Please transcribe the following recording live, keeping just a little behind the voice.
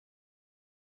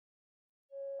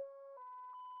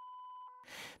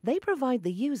They provide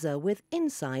the user with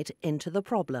insight into the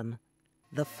problem.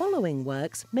 The following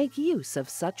works make use of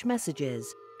such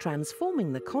messages,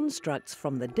 transforming the constructs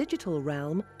from the digital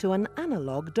realm to an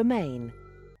analog domain.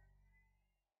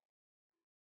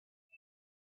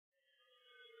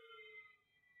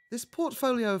 This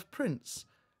portfolio of prints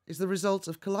is the result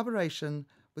of collaboration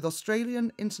with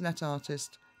Australian internet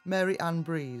artist Mary Ann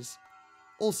Breeze,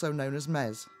 also known as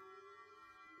Mez.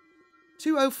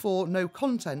 204 no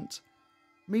content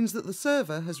means that the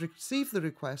server has received the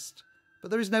request,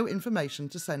 but there is no information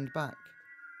to send back.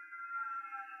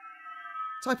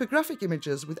 Typographic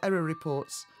images with error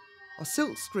reports are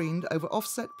silk-screened over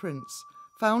offset prints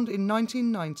found in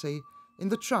 1990 in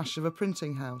the trash of a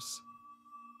printing house.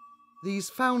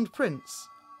 These found prints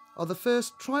are the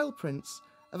first trial prints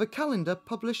of a calendar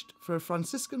published for a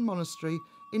Franciscan monastery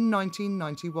in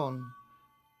 1991.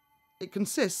 It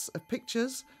consists of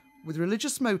pictures with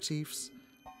religious motifs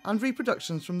and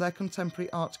reproductions from their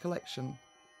contemporary art collection.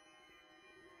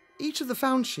 Each of the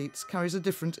found sheets carries a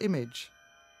different image,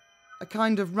 a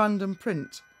kind of random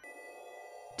print.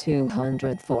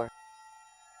 204.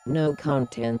 No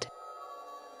content.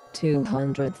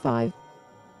 205.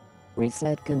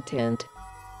 Reset content.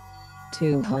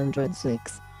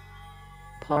 206.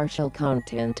 Partial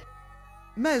content.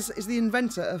 Mez is the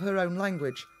inventor of her own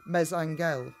language, Mez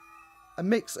Angel, a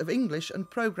mix of English and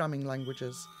programming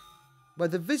languages, where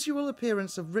the visual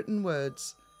appearance of written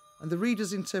words and the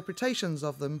reader's interpretations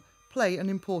of them play an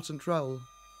important role.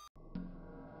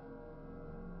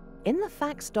 In the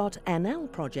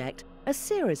fax.nl project, a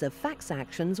series of fax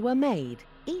actions were made,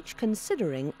 each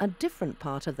considering a different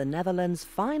part of the Netherlands'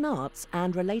 fine arts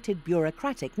and related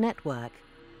bureaucratic network.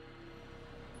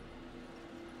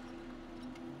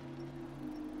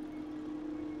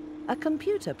 A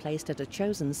computer placed at a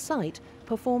chosen site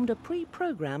performed a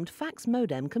pre-programmed fax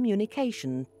modem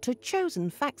communication to chosen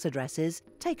fax addresses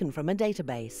taken from a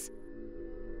database.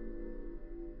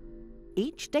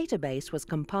 Each database was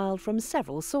compiled from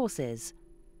several sources.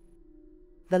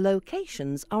 The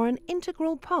locations are an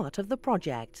integral part of the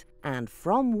project, and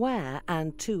from where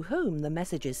and to whom the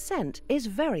message is sent is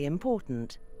very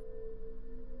important.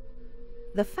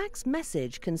 The fax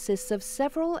message consists of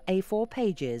several A4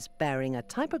 pages bearing a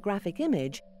typographic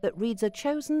image that reads a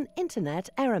chosen internet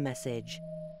error message.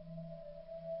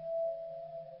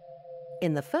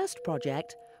 In the first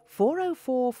project,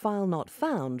 404 file not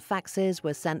found faxes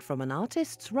were sent from an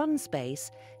artist's run space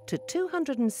to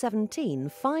 217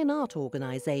 fine art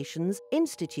organizations,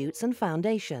 institutes and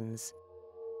foundations.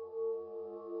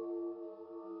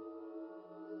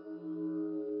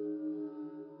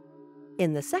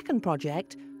 In the second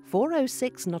project,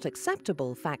 406 not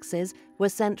acceptable faxes were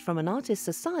sent from an artist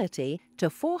society to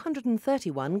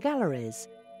 431 galleries.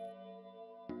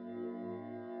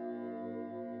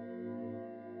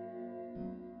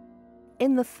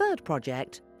 In the third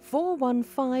project,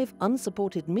 415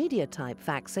 unsupported media type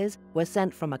faxes were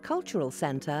sent from a cultural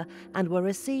centre and were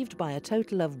received by a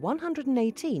total of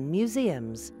 118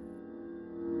 museums.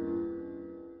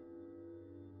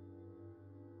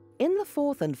 In the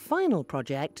fourth and final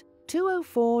project,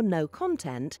 204 no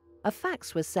content, a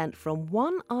fax was sent from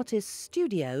one artist's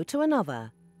studio to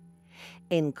another.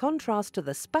 In contrast to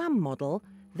the spam model,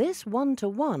 this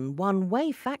one-to-one,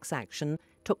 one-way fax action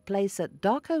took place at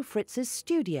Darko Fritz's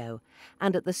studio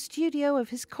and at the studio of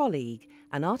his colleague,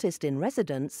 an artist in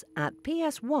residence at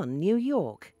PS1 New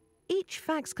York. Each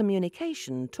fax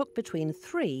communication took between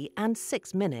 3 and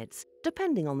 6 minutes,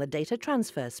 depending on the data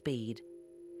transfer speed.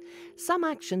 Some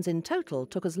actions in total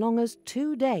took as long as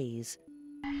 2 days.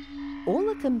 All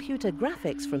the computer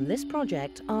graphics from this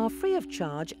project are free of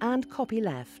charge and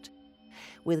copyleft.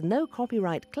 With no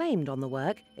copyright claimed on the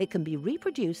work, it can be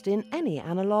reproduced in any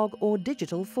analog or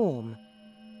digital form.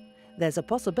 There's a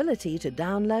possibility to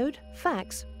download,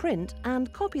 fax, print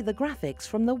and copy the graphics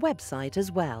from the website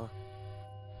as well.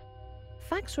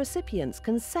 Fax recipients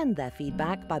can send their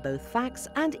feedback by both fax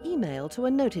and email to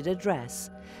a noted address,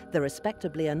 the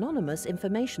respectably anonymous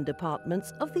information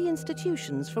departments of the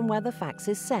institutions from where the fax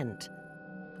is sent.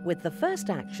 With the first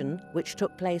action, which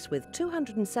took place with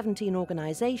 217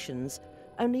 organizations,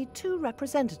 only 2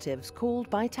 representatives called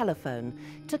by telephone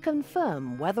to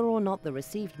confirm whether or not the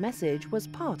received message was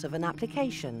part of an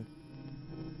application.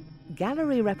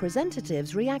 Gallery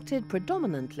representatives reacted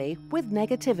predominantly with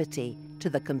negativity to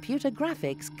the computer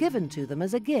graphics given to them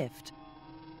as a gift.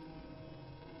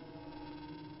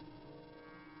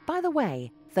 By the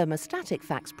way, thermostatic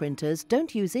fax printers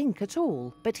don't use ink at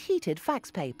all, but heated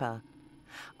fax paper.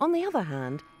 On the other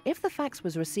hand, if the fax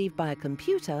was received by a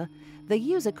computer, the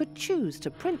user could choose to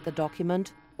print the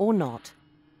document or not.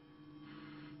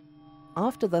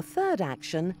 After the third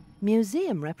action,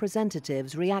 museum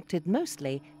representatives reacted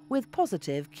mostly with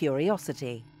positive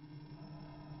curiosity.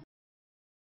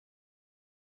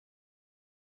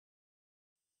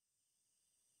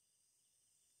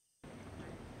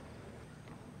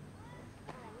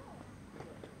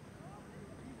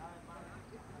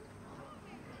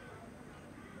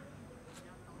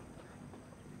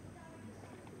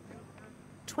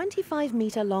 A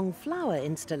 25-meter-long flower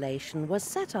installation was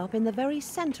set up in the very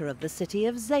center of the city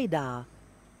of Zadar.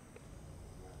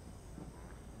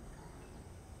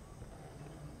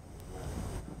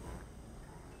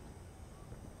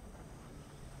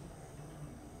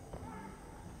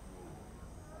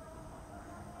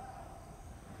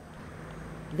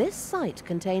 This site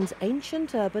contains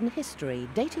ancient urban history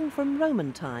dating from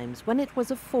Roman times, when it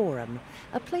was a forum,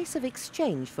 a place of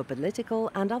exchange for political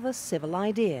and other civil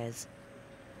ideas.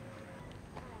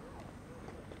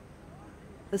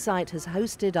 The site has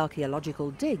hosted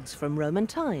archaeological digs from Roman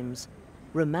times,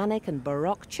 Romanic and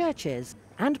Baroque churches,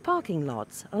 and parking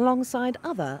lots alongside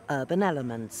other urban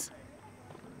elements.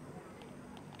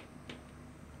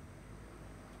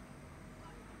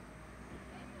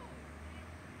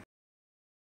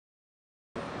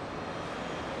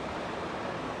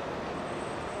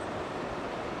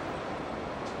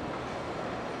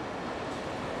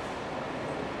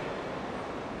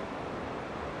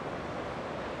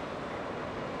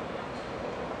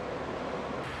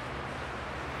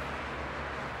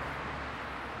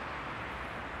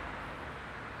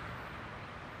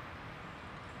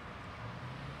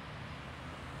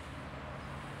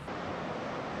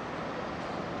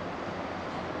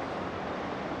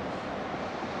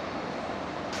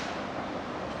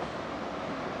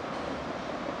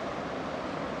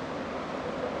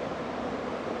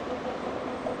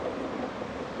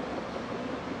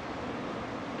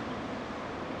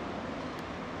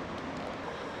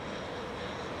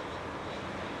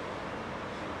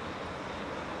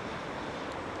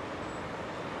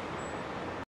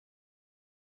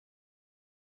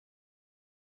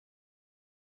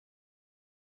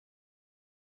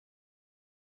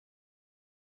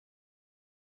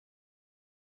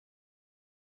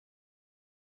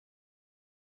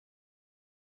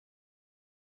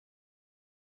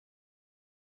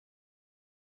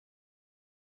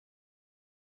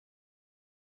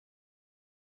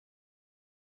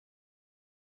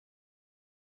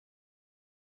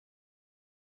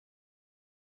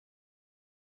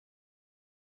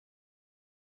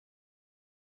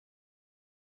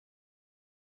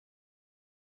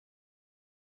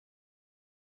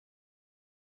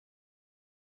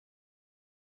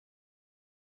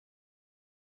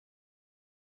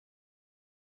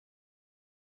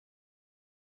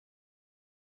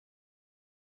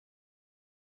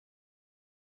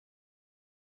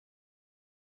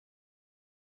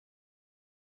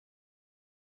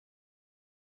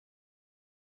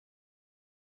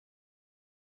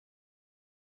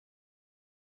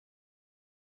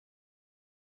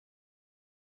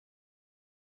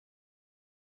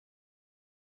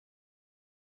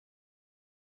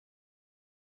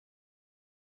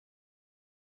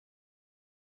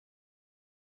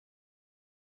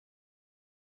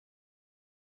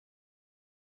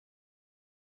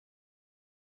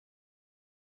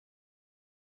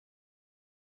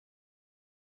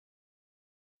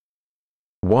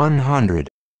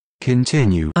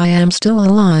 Continue. I am still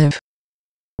alive.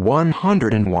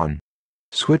 101.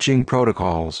 Switching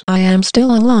protocols. I am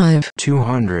still alive.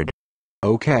 200.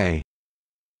 Okay.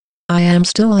 I am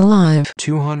still alive.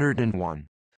 201.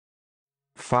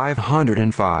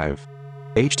 505.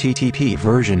 HTTP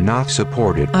version not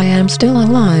supported. I am still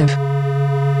alive.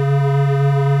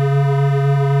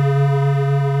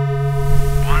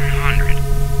 100.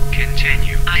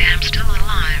 Continue. I am still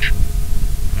alive.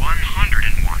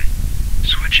 101.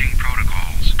 Switching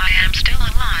protocols. I am still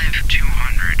alive.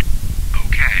 200.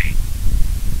 Okay.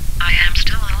 I am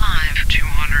still alive.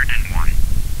 201.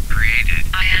 Created.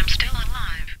 I am still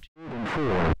alive.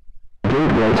 4.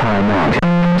 Gateway timeout.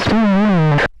 Still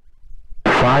alive.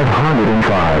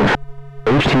 505.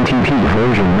 HTTP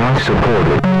version not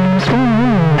supported. Still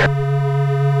alive.